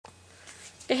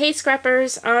Hey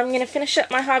Scrappers, I'm going to finish up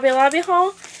my Hobby Lobby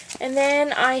haul, and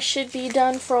then I should be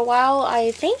done for a while,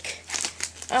 I think.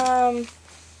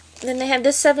 Then they have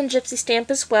this 7 Gypsy stamp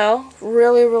as well.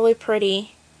 Really, really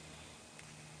pretty.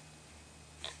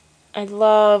 I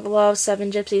love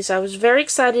 7 Gypsies. I was very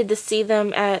excited to see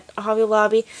them at Hobby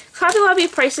Lobby. Hobby Lobby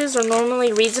prices are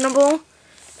normally reasonable,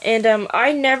 and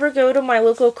I never go to my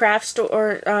local craft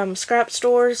store or scrap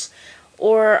stores,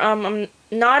 or I'm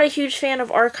not a huge fan of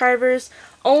Archivers,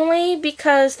 only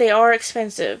because they are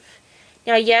expensive.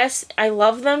 Now, yes, I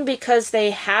love them because they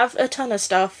have a ton of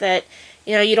stuff that,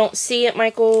 you know, you don't see at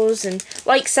Michael's, and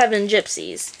like 7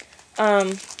 Gypsies.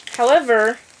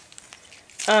 However,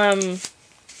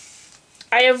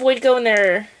 I avoid going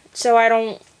there so I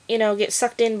don't, you know, get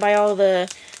sucked in by all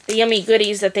the yummy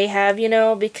goodies that they have, you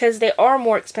know, because they are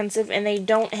more expensive and they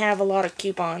don't have a lot of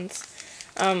coupons.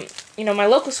 You know, my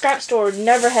local scrap store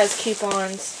never has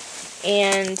coupons,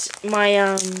 and my,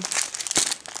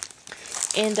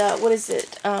 what is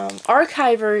it,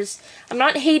 Archivers, I'm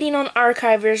not hating on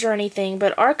Archivers or anything,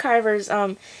 but Archivers,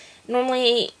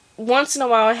 normally, once in a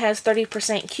while, it has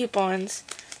 30% coupons,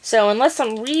 so unless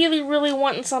I'm really, really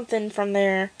wanting something from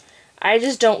there, I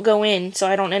just don't go in, so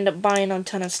I don't end up buying a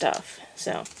ton of stuff,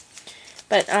 so,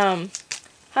 but,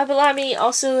 Hobby Lobby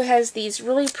also has these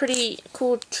really pretty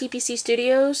cool TPC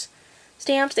Studios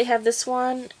stamps. They have this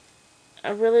one.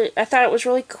 I thought it was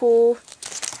really cool.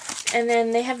 And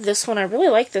then they have this one. I really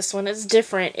like this one. It's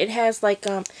different. It has like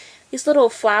these little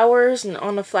flowers and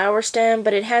on the flower stem,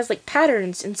 but it has like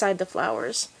patterns inside the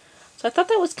flowers. So I thought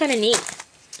that was kind of neat.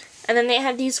 And then they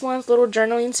have these ones, little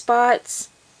journaling spots.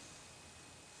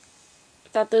 I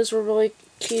thought those were really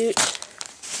cute.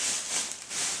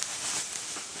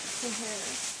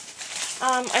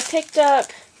 I picked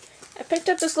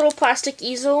up this little plastic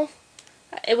easel.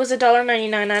 It was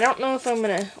 $1.99. I don't know if I'm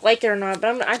gonna like it or not,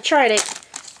 but I tried it.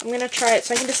 I'm gonna try it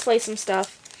so I can display some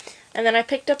stuff. And then I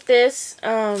picked up this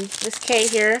this K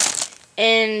here,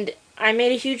 and I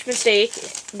made a huge mistake,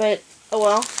 but oh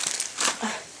well.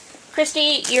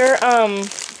 Christy,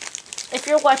 if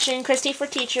you're watching, Christy for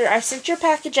Teacher, I sent your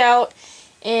package out,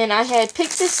 and I had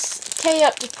picked this K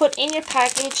up to put in your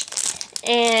package,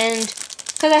 and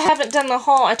because I haven't done the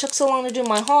haul, I took so long to do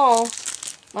my haul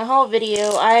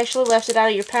video, I actually left it out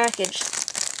of your package.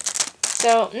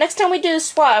 So, next time we do a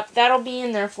swap, that'll be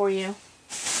in there for you.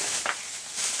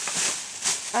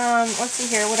 Let's see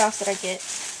here, what else did I get?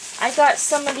 I got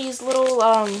some of these little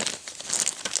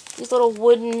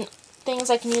wooden things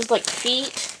I can use like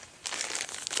feet.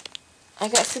 I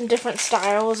got some different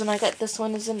styles, and I got this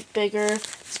one isn't bigger.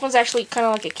 This one's actually kind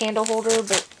of like a candle holder,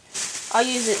 but I'll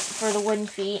use it for the wooden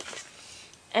feet.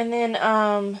 And then,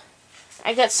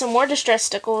 I got some more distress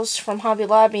stickles from Hobby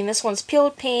Lobby, and this one's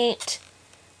peeled paint,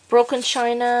 broken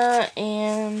china,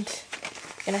 and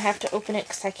I'm gonna have to open it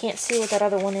because I can't see what that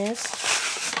other one is.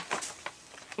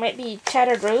 Might be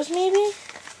tattered rose, maybe?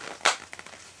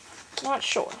 Not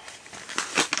sure.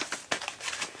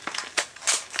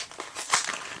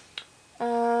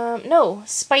 No,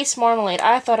 spice marmalade.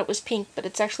 I thought it was pink, but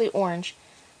it's actually orange.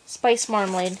 Spice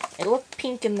marmalade. It looked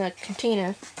pink in the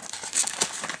container.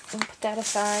 I'll put that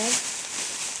aside.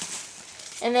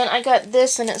 And then I got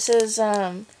this, and it says,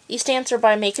 these stamps are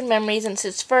by Making Memories, and it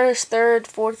says 1st, 3rd,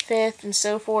 4th, 5th, and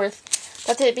so forth.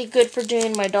 Thought it'd be good for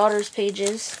doing my daughter's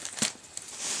pages.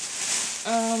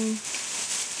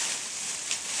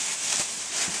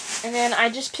 And then I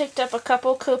just picked up a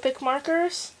couple Copic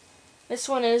markers. This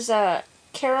one is,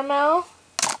 caramel.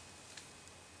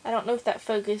 I don't know if that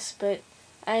focused, but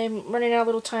I'm running out of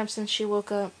little time since she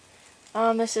woke up.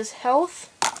 This is Health.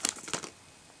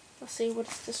 Let's see,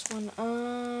 what's this one?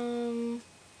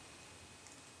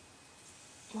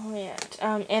 Oh yeah,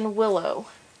 and Willow.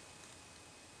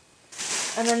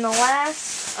 And then the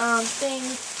last thing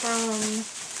from,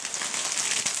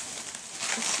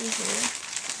 let's see here.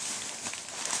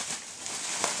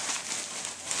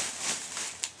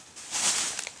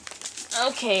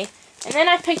 Okay, and then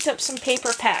I picked up some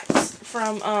paper packs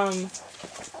from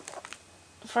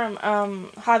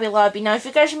Hobby Lobby. Now, if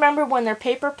you guys remember when their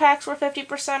paper packs were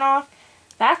 50% off,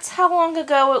 that's how long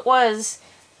ago it was,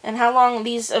 and how long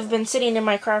these have been sitting in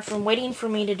my craft room waiting for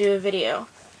me to do a video.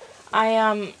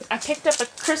 I picked up a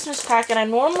Christmas pack,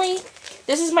 and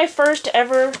this is my first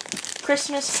ever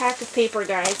Christmas pack of paper,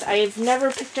 guys. I've never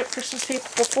picked up Christmas paper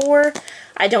before.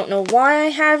 I don't know why I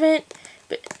haven't,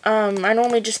 but I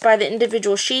normally just buy the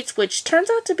individual sheets, which turns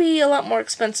out to be a lot more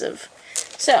expensive.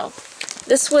 So,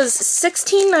 this was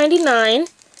 $16.99,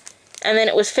 and then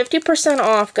it was 50%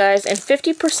 off, guys, and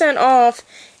 50% off,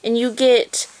 and you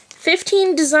get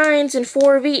 15 designs and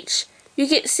 4 of each. You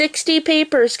get 60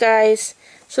 papers, guys.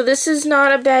 So this is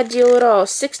not a bad deal at all.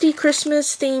 60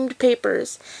 Christmas themed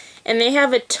papers. And they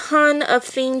have a ton of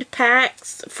themed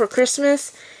packs for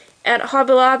Christmas at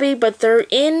Hobby Lobby, but they're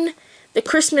in the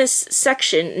Christmas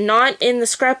section, not in the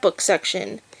scrapbook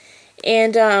section.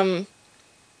 And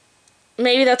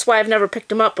maybe that's why I've never picked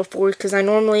them up before, because I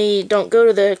normally don't go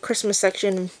to the Christmas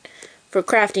section for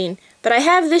crafting. But I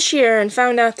have this year and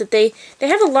found out that they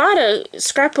have a lot of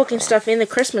scrapbooking stuff in the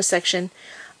Christmas section.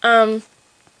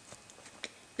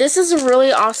 This is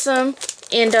really awesome,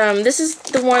 and this is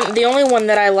the only one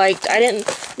that I liked. I'm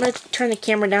gonna turn the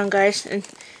camera down, guys, and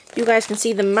you guys can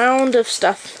see the mound of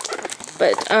stuff.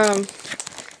 But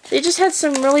they just had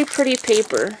some really pretty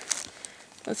paper.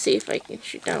 Let's see if I can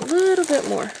shoot down a little bit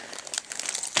more.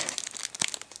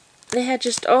 They had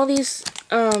just all these.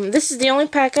 This is the only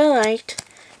pack I liked.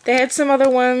 They had some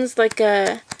other ones like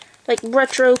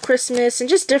retro Christmas and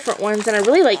just different ones, and I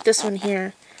really like this one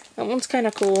here. That one's kind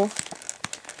of cool.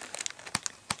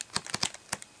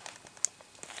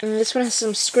 And this one has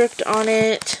some script on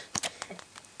it.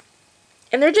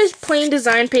 And they're just plain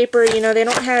design paper, you know, they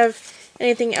don't have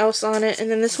anything else on it. And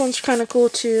then this one's kind of cool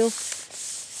too.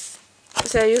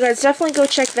 So you guys definitely go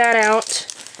check that out.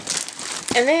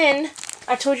 And then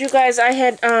I told you guys I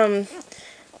had gotten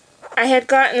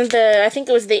I think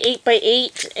it was the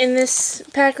 8x8 in this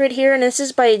pack right here, and this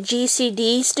is by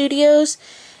GCD Studios.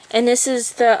 And this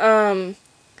is the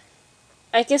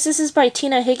I guess this is by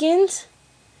Tina Higgins.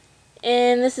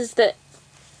 And this is the,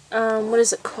 what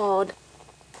is it called?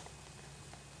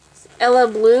 Ella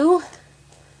Blue.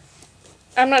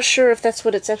 I'm not sure if that's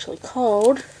what it's actually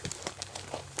called.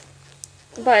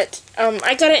 But,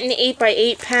 I got it in the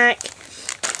 8x8 pack.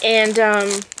 And,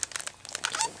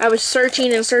 I was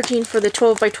searching and searching for the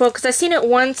 12x12. Because I seen it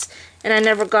once and I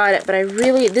never got it. But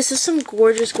this is some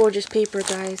gorgeous, gorgeous paper,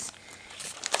 guys.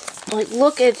 Like,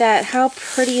 look at that. How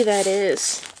pretty that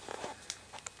is.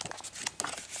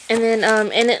 And then,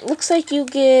 and it looks like you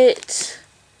get,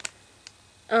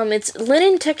 it's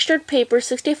linen textured paper,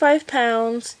 65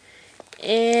 pounds,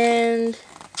 and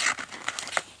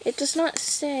it does not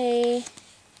say,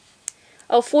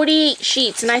 48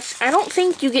 sheets, and I don't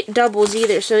think you get doubles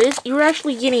either, so you're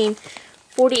actually getting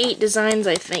 48 designs,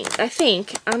 I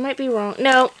think, I might be wrong.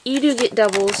 No, you do get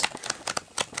doubles.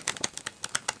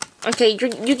 Okay,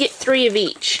 you get 3 of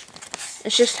each.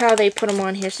 It's just how they put them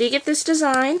on here. So you get this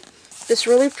design. This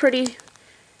really pretty,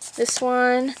 this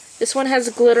one has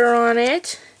glitter on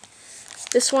it.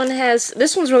 This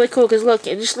one's really cool because look,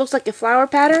 it just looks like a flower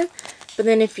pattern, but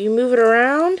then if you move it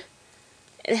around,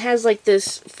 it has like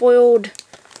this foiled,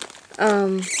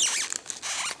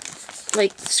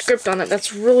 like script on it.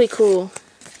 That's really cool.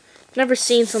 Never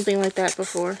seen something like that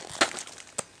before.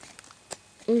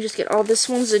 You just get all this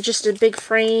one's just a big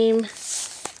frame.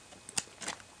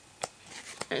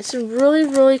 And it's some really,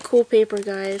 really cool paper,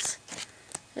 guys.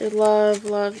 I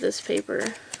love this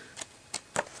paper.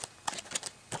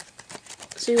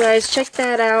 So you guys check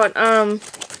that out. I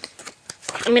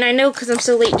mean, I know because I'm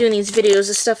so late doing these videos,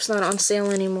 this stuff's not on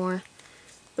sale anymore.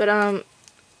 But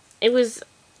it was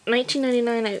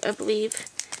 $19.99, I believe.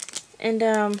 And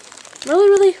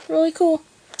really, really cool.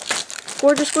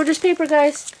 Gorgeous, gorgeous paper,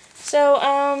 guys. So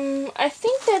I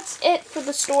think that's it for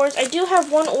the stores. I do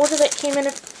have one order that came in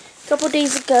a couple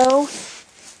days ago.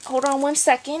 Hold on one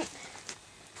second.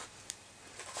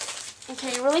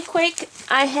 Okay, really quick,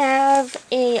 I have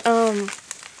a,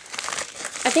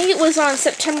 I think it was on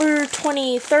September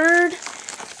 23rd,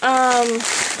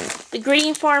 the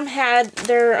Greeting Farm had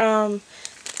their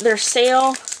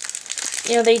sale.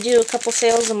 You know, they do a couple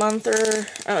sales a month, or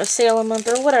a sale a month,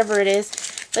 or whatever it is,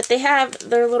 but they have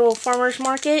their little farmer's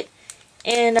market,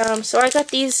 and so I got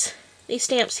these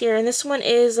stamps here, and this one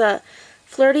is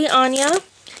Flirty Anya.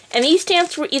 And these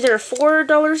stamps were either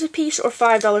 $4 a piece or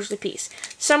 $5 a piece.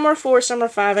 Some are 4, some are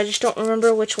 5. I just don't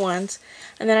remember which ones.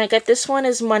 And then I got this one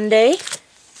is Monday.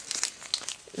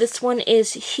 This one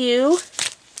is Hugh.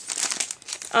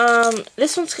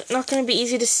 This one's not going to be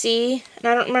easy to see. And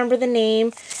I don't remember the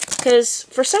name. Because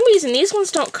for some reason these ones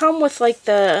don't come with like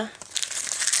the,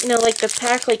 you know, like the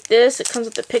pack like this. It comes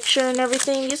with the picture and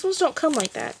everything. These ones don't come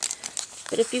like that.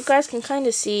 But if you guys can kind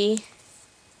of see.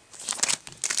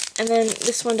 And then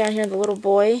this one down here, the little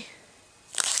boy.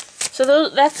 So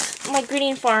that's my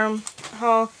Greeting Farm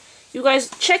haul. You guys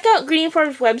check out Greeting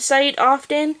Farm's website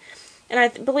often. And I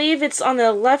believe it's on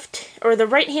the left or the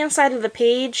right hand side of the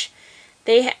page.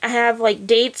 They have like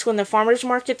dates when the farmer's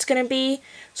market's going to be.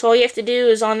 So all you have to do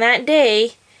is on that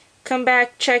day, come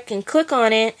back, check, and click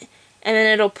on it. And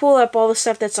then it'll pull up all the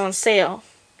stuff that's on sale.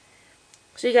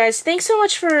 So you guys, thanks so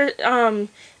much for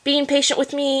being patient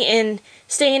with me and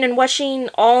staying and watching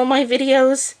all my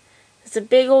videos. It's a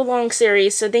big old long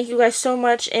series, so thank you guys so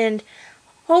much, and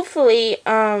hopefully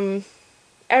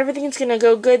everything's gonna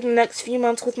go good in the next few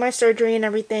months with my surgery and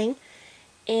everything,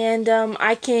 and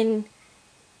I can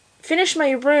finish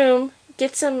my room,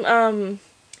 get some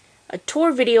a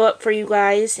tour video up for you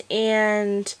guys,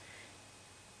 and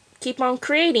keep on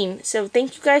creating. So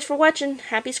thank you guys for watching.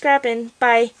 Happy scrapping.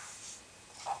 Bye.